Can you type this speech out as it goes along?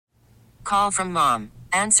call from mom.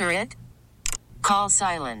 Answer it. Call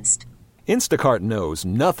silenced. Instacart knows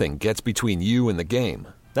nothing gets between you and the game.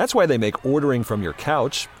 That's why they make ordering from your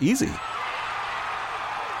couch easy.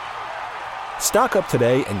 Stock up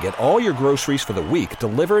today and get all your groceries for the week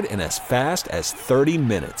delivered in as fast as 30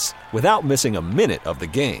 minutes without missing a minute of the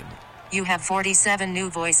game. You have 47 new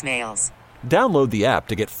voicemails. Download the app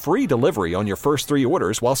to get free delivery on your first 3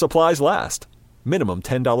 orders while supplies last. Minimum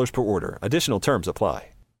 $10 per order. Additional terms apply.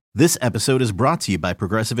 This episode is brought to you by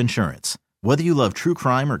Progressive Insurance. Whether you love true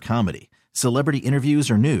crime or comedy, celebrity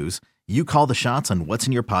interviews or news, you call the shots on what's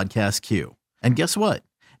in your podcast queue. And guess what?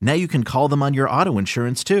 Now you can call them on your auto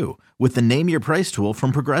insurance too with the Name Your Price tool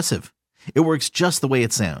from Progressive. It works just the way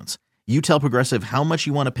it sounds. You tell Progressive how much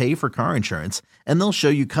you want to pay for car insurance, and they'll show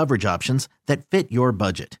you coverage options that fit your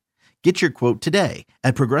budget. Get your quote today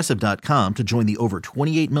at Progressive.com to join the over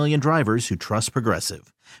 28 million drivers who trust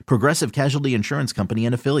Progressive. Progressive Casualty Insurance Company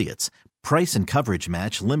and Affiliates. Price and coverage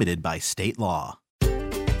match limited by state law.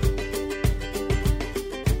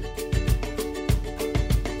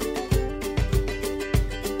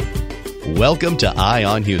 Welcome to Eye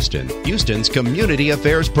on Houston, Houston's community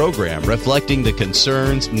affairs program reflecting the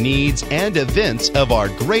concerns, needs, and events of our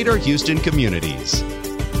greater Houston communities.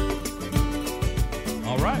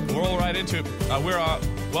 All right, we'll roll right into it.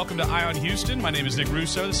 Welcome to Eye on Houston. My name is Nick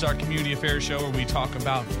Russo. This is our community affairs show where we talk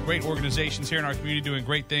about great organizations here in our community doing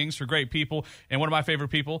great things for great people. And one of my favorite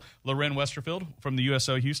people, Loren Westerfield from the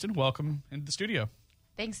USO of Houston. Welcome into the studio.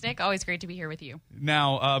 Thanks, Nick. Always great to be here with you.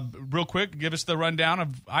 Now, real quick, give us the rundown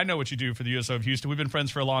of, I know what you do for the USO of Houston. We've been friends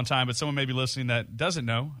for a long time, but someone may be listening that doesn't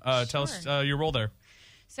know. Sure. Tell us your role there.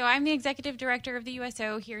 So I'm the executive director of the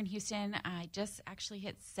USO here in Houston. I just actually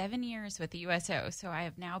hit 7 years with the USO. So I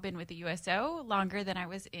have now been with the USO longer than I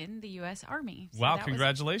was in the U.S. Army. So wow,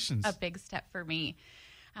 congratulations. A big step for me.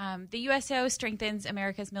 The USO strengthens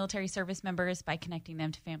America's military service members by connecting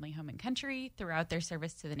them to family, home, and country throughout their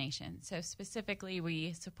service to the nation. So specifically,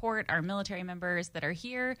 we support our military members that are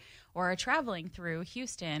here or are traveling through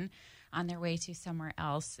Houston on their way to somewhere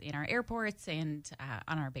else in our airports and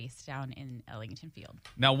on our base down in Ellington Field.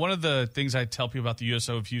 Now, one of the things I tell people about the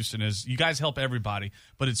USO of Houston is you guys help everybody,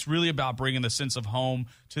 but it's really about bringing the sense of home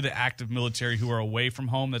to the active military who are away from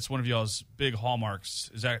home. That's one of y'all's big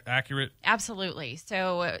hallmarks. Is that accurate? Absolutely.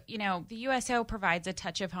 So, the USO provides a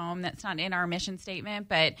touch of home that's not in our mission statement,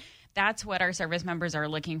 but that's what our service members are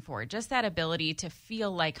looking for, just that ability to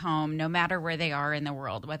feel like home no matter where they are in the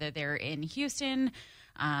world, whether they're in Houston,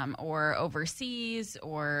 or overseas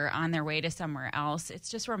or on their way to somewhere else. It's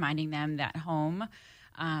just reminding them that home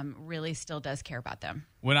really still does care about them.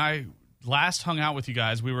 When I last hung out with you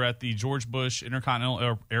guys, we were at the George Bush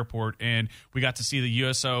Intercontinental Airport, and we got to see the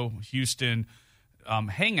USO Houston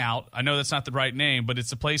hangout. I know that's not the right name, but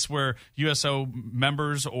it's a place where USO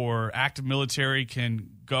members or active military can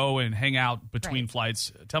go and hang out between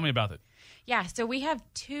flights. Tell me about it. Yeah, so we have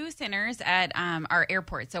 2 centers at our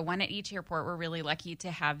airport. So one at each airport. We're really lucky to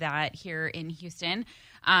have that here in Houston.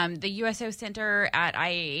 The USO Center at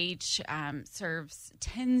IAH serves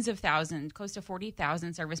tens of thousands, close to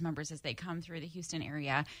 40,000 service members as they come through the Houston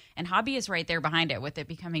area. And Hobby is right there behind it with it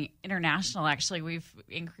becoming international. Actually, we've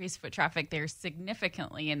increased foot traffic there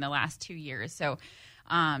significantly in the last 2 years. So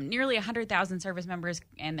nearly 100,000 service members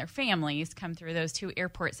and their families come through those 2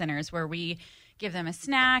 airport centers where we give them a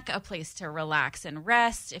snack, a place to relax and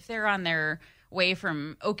rest. If they're on their way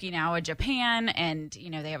from Okinawa, Japan, and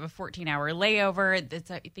they have a 14-hour layover,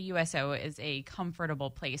 the USO is a comfortable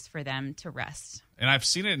place for them to rest. And I've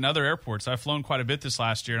seen it in other airports. I've flown quite a bit this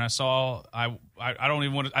last year, and I saw I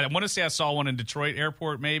want to say I saw one in Detroit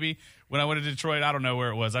Airport maybe. When I went to Detroit, I don't know where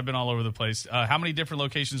it was. I've been all over the place. How many different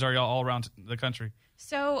locations are y'all all around the country?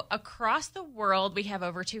 So across the world, we have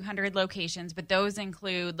over 200 locations, but those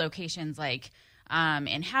include locations like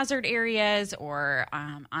in hazard areas or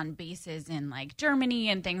on bases in like Germany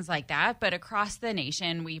and things like that. But across the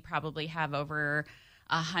nation, we probably have over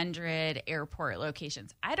 100 airport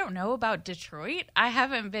locations. I don't know about Detroit. I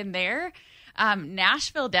haven't been there.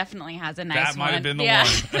 Nashville definitely has a nice one. That might have been the one.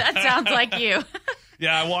 one. That sounds like you.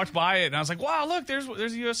 Yeah, I walked by it and I was like, wow, look, there's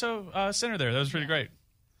a USO center there. That was pretty great.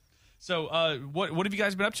 So what have you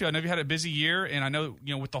guys been up to? I know you had a busy year, and I know,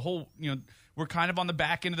 with the whole, we're kind of on the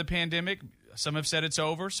back end of the pandemic. Some have said it's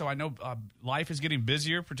over, so I know life is getting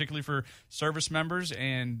busier, particularly for service members,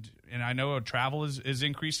 and I know travel is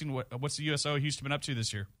increasing. What's the USO Houston been up to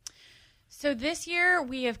this year? So this year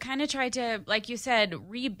we have kind of tried to, like you said,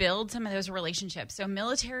 rebuild some of those relationships. So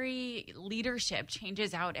military leadership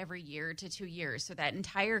changes out every year to 2 years. So that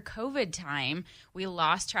entire COVID time, we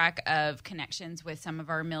lost track of connections with some of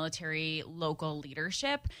our military local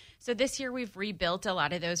leadership. So this year we've rebuilt a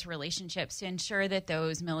lot of those relationships to ensure that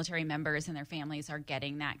those military members and their families are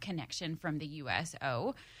getting that connection from the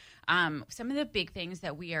USO. Some of the big things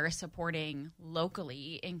that we are supporting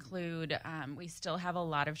locally include we still have a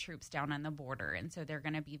lot of troops down on the border, and so they're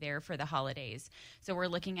going to be there for the holidays. So we're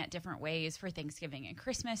looking at different ways for Thanksgiving and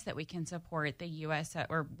Christmas that we can support the USO,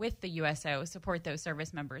 or with the USO, support those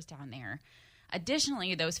service members down there.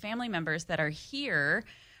 Additionally, those family members that are here,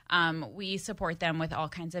 we support them with all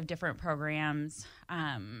kinds of different programs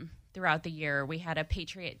throughout the year. We had a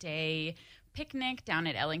Patriot Day picnic down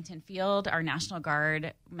at Ellington Field. Our National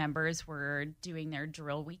Guard members were doing their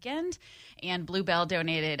drill weekend, and Bluebell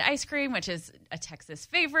donated ice cream, which is a Texas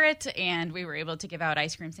favorite, and we were able to give out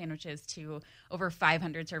ice cream sandwiches to over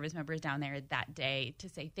 500 service members down there that day to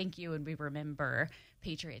say thank you, and we remember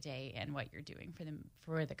Patriot Day and what you're doing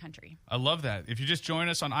for the country. I love that. If you just join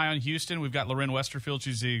us on Eye on Houston, we've got Loren Westerfield.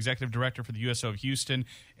 She's the executive director for the USO of Houston,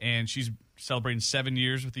 and she's celebrating 7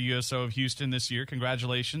 years with the USO of Houston this year.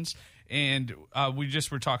 Congratulations. And we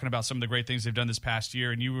just were talking about some of the great things they've done this past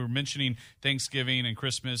year, and you were mentioning Thanksgiving and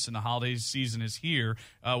Christmas, and the holiday season is here.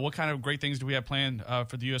 What kind of great things do we have planned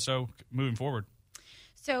for the USO moving forward?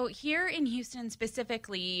 So here in Houston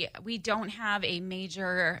specifically, we don't have a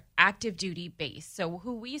major active duty base. So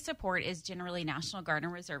who we support is generally National Guard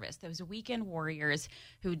and Reservists, those weekend warriors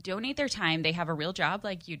who donate their time. They have a real job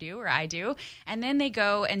like you do or I do, and then they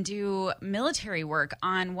go and do military work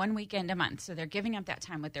on one weekend a month. So they're giving up that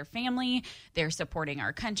time with their family. They're supporting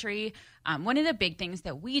our country. One of the big things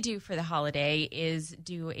that we do for the holiday is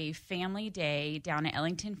do a family day down at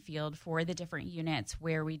Ellington Field for the different units,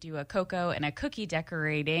 where we do a cocoa and a cookie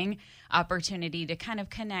decorating opportunity to kind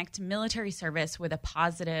of connect military service with a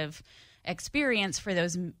positive experience for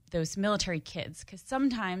those military kids. Because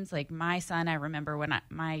sometimes, like my son, I remember when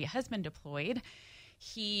my husband deployed,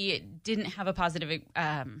 he didn't have a positive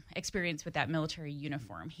experience with that military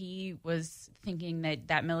uniform. He was thinking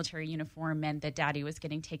that military uniform meant that daddy was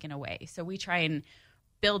getting taken away. So we try and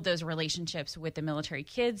build those relationships with the military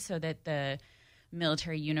kids so that the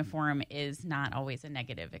military uniform is not always a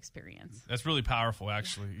negative experience. That's really powerful,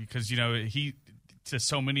 actually, because, to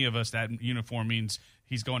so many of us, that uniform means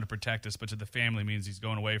he's going to protect us, but to the family means he's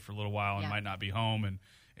going away for a little while and might not be home,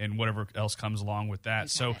 and whatever else comes along with that.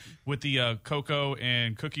 So with the cocoa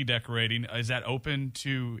and cookie decorating, is that open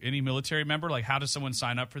to any military member? Like, how does someone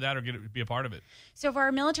sign up for that or be a part of it? So for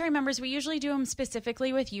our military members, we usually do them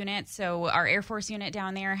specifically with units. So our Air Force unit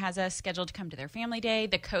down there has us scheduled to come to their family day.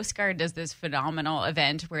 The Coast Guard does this phenomenal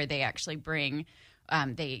event where they actually bring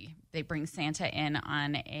they bring Santa in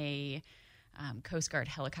on a Coast Guard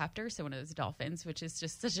helicopter, so one of those dolphins, which is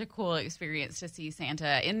just such a cool experience to see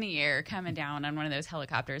Santa in the air coming down on one of those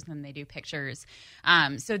helicopters, and then they do pictures.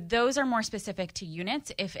 So those are more specific to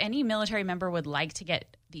units. If any military member would like to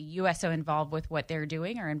get the USO involved with what they're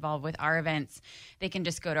doing or involved with our events, they can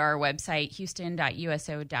just go to our website,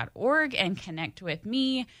 houston.uso.org, and connect with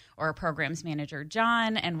me or our programs manager,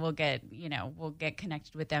 John, and we'll get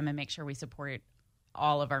connected with them and make sure we support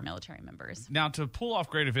all of our military members. Now, to pull off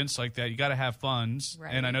great events like that, you got to have funds.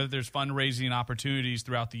 Right. And I know that there's fundraising opportunities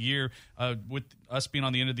throughout the year. With us being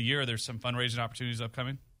on the end of the year, there's some fundraising opportunities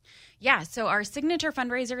upcoming? Yeah, so our signature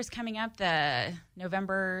fundraiser is coming up the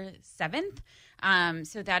November 7th.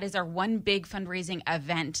 So that is our one big fundraising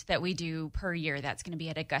event that we do per year. That's going to be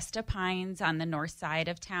at Augusta Pines on the north side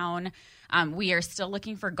of town. We are still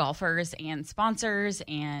looking for golfers and sponsors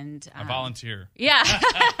and a volunteer. Yeah,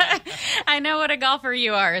 I know what a golfer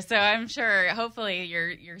you are, so I'm sure hopefully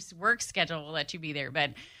your work schedule will let you be there.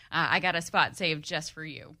 But I got a spot saved just for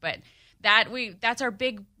you. But that's our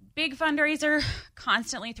big fundraiser.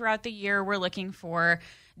 Constantly throughout the year, we're looking for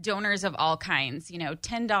donors of all kinds.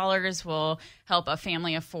 $10 will help a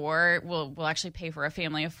family of four. We'll actually pay for a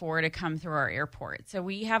family of four to come through our airport. So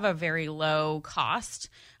we have a very low cost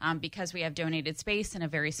because we have donated space and a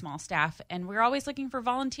very small staff. And we're always looking for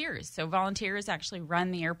volunteers. So volunteers actually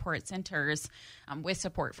run the airport centers with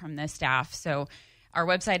support from the staff. So our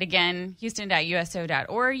website, again,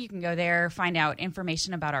 houston.uso.org. You can go there, find out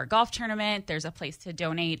information about our golf tournament. There's a place to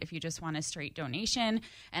donate if you just want a straight donation,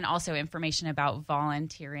 and also information about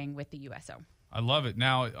volunteering with the USO. I love it.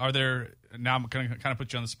 Now, I'm going to kind of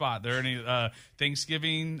put you on the spot. Are there any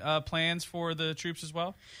Thanksgiving plans for the troops as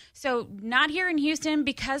well? So not here in Houston,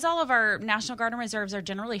 because all of our National Guard and Reserves are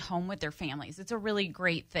generally home with their families. It's a really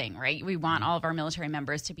great thing, right? We want all of our military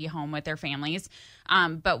members to be home with their families.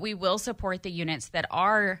 But we will support the units that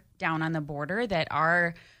are down on the border, that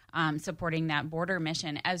are supporting that border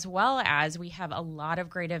mission, as well as we have a lot of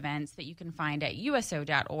great events that you can find at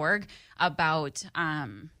USO.org about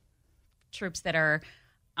troops that are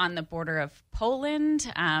on the border of Poland,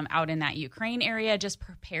 out in that Ukraine area, just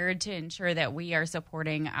prepared to ensure that we are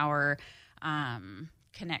supporting our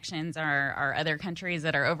connections, our other countries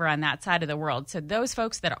that are over on that side of the world. So those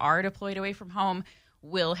folks that are deployed away from home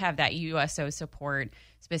will have that USO support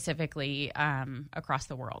specifically across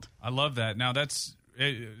the world. I love that. Now, that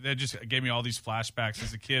just gave me all these flashbacks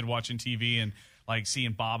as a kid watching TV and like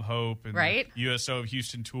seeing Bob Hope and right? USO of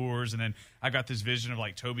Houston tours. And then I got this vision of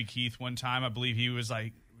like Toby Keith one time. I believe he was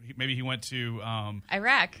like, maybe he went to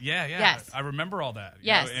Iraq. Yeah. Yes. I remember all that.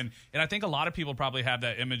 Yes. You know? And I think a lot of people probably have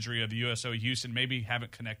that imagery of the USO of Houston, maybe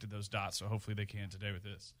haven't connected those dots. So hopefully they can today with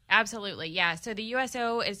this. Absolutely. Yeah. So the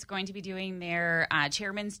USO is going to be doing their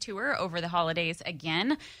chairman's tour over the holidays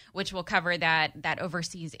again, which will cover that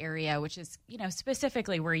overseas area, which is,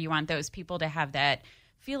 specifically where you want those people to have that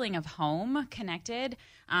feeling of home, connected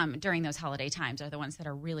during those holiday times, are the ones that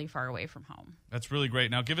are really far away from home. That's really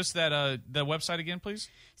great. Now give us that the website again, please.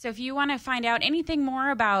 So if you want to find out anything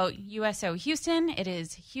more about USO Houston, it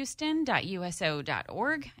is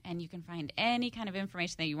houston.uso.org, and you can find any kind of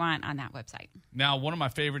information that you want on that website. Now, one of my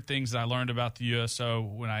favorite things that I learned about the USO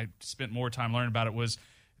when I spent more time learning about it was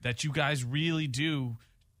that you guys really do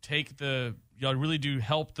y'all really do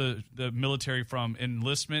help the military from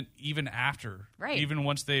enlistment even after. Right. Even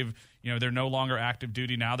once they're no longer active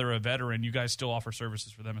duty, now they're a veteran, you guys still offer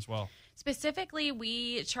services for them as well. Specifically,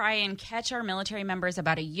 we try and catch our military members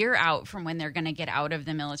about a year out from when they're going to get out of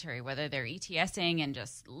the military, whether they're ETSing and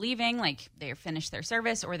just leaving, like they're finished their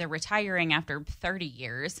service, or they're retiring after 30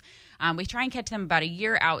 years. We try and catch them about a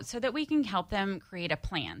year out so that we can help them create a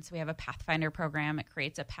plan. So we have a Pathfinder program. It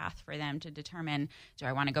creates a path for them to determine, do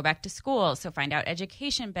I want to go back to school? So find out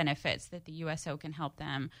education benefits that the USO can help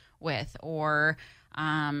them with, or,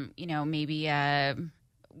 maybe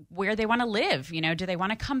where they want to live. Do they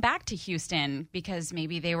want to come back to Houston because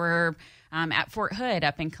maybe they were at Fort Hood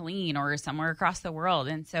up in Killeen or somewhere across the world.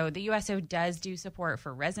 And so the USO does do support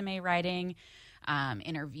for resume writing,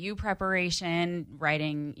 interview preparation,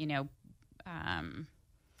 writing,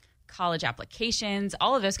 college applications,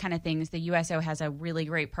 all of those kind of things. The USO has a really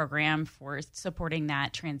great program for supporting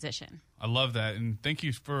that transition. I love that. And thank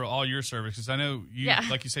you for all your service, because I know you,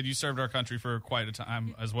 like you said, you served our country for quite a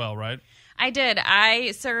time as well, right? I did.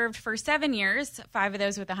 I served for 7 years, 5 of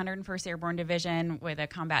those with the 101st Airborne Division with a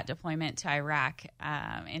combat deployment to Iraq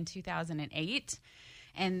in 2008.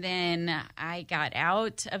 And then I got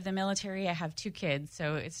out of the military. I have 2 kids,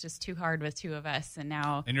 so it's just too hard with 2 of us. And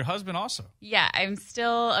now... And your husband also. Yeah, I'm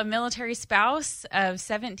still a military spouse of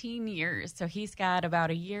 17 years. So he's got about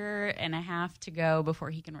a year and a half to go before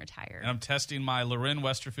he can retire. And I'm testing my Loren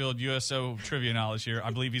Westerfield USO trivia knowledge here.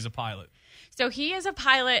 I believe he's a pilot. So he is a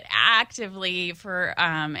pilot actively for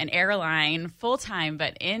an airline full-time,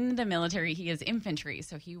 but in the military, he is infantry.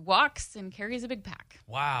 So he walks and carries a big pack.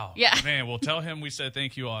 Wow. Yeah. Man, well, tell him we said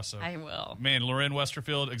thank you also. I will. Man, Loren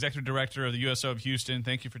Westerfield, Executive Director of the USO of Houston,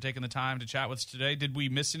 thank you for taking the time to chat with us today. Did we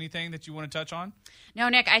miss anything that you want to touch on? No,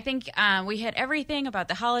 Nick, I think we hit everything about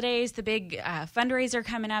the holidays, the big fundraiser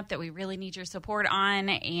coming up that we really need your support on,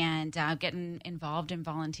 and getting involved in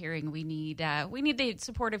volunteering. We need the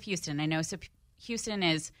support of Houston. I know Houston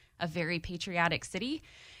is a very patriotic city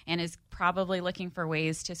and is probably looking for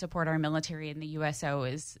ways to support our military, and the USO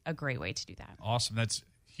is a great way to do that. Awesome. That's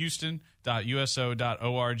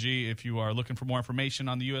houston.uso.org if you are looking for more information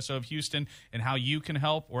on the USO of Houston and how you can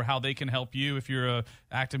help, or how they can help you if you're an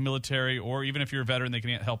active military, or even if you're a veteran, they can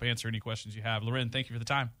help answer any questions you have. Loren, thank you for the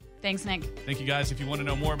time. Thanks, Nick. Thank you, guys. If you want to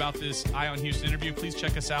know more about this Eye on Houston interview, please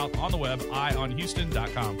check us out on the web,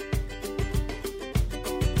 eyeonhouston.com.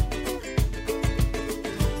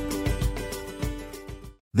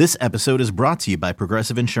 This episode is brought to you by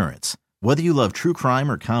Progressive Insurance. Whether you love true crime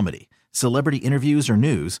or comedy, celebrity interviews or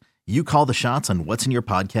news, you call the shots on what's in your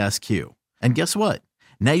podcast queue. And guess what?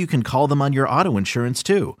 Now you can call them on your auto insurance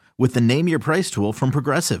too, with the Name Your Price tool from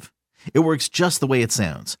Progressive. It works just the way it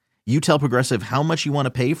sounds. You tell Progressive how much you want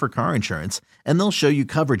to pay for car insurance, and they'll show you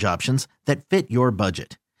coverage options that fit your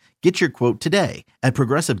budget. Get your quote today at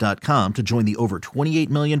Progressive.com to join the over 28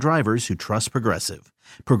 million drivers who trust Progressive.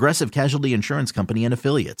 Progressive Casualty Insurance Company and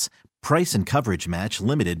Affiliates. Price and coverage match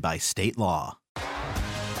limited by state law.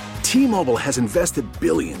 T-Mobile has invested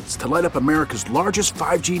billions to light up America's largest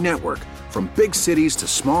 5G network, from big cities to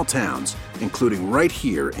small towns, including right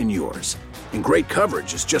here in yours. And great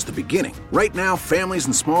coverage is just the beginning. Right now, families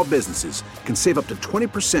and small businesses can save up to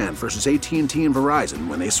 20% versus AT&T and Verizon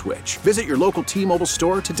when they switch. Visit your local T-Mobile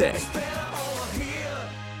store today.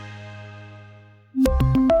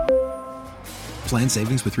 Plan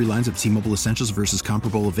savings with 3 lines of T-Mobile Essentials versus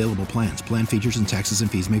comparable available plans. Plan features and taxes and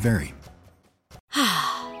fees may vary.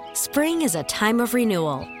 Spring is a time of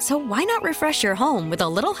renewal, so why not refresh your home with a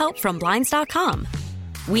little help from Blinds.com?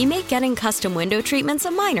 We make getting custom window treatments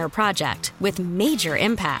a minor project with major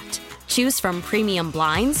impact. Choose from premium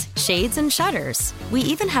blinds, shades, and shutters. We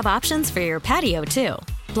even have options for your patio, too.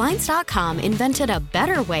 Blinds.com invented a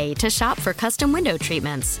better way to shop for custom window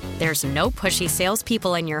treatments. There's no pushy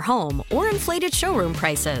salespeople in your home or inflated showroom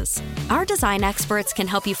prices. Our design experts can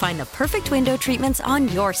help you find the perfect window treatments on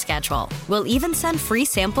your schedule. We'll even send free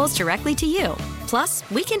samples directly to you. Plus,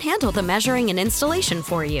 we can handle the measuring and installation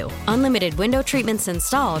for you. Unlimited window treatments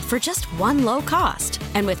installed for just one low cost.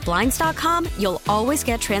 And with Blinds.com, you'll always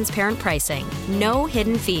get transparent pricing. No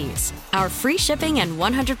hidden fees. Our free shipping and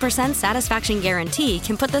 100% satisfaction guarantee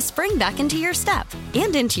can put the spring back into your step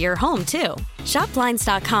and into your home, too. Shop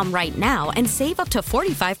Blinds.com right now and save up to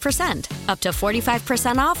 45%. Up to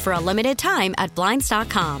 45% off for a limited time at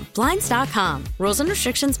Blinds.com. Blinds.com. Rules and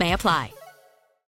restrictions may apply.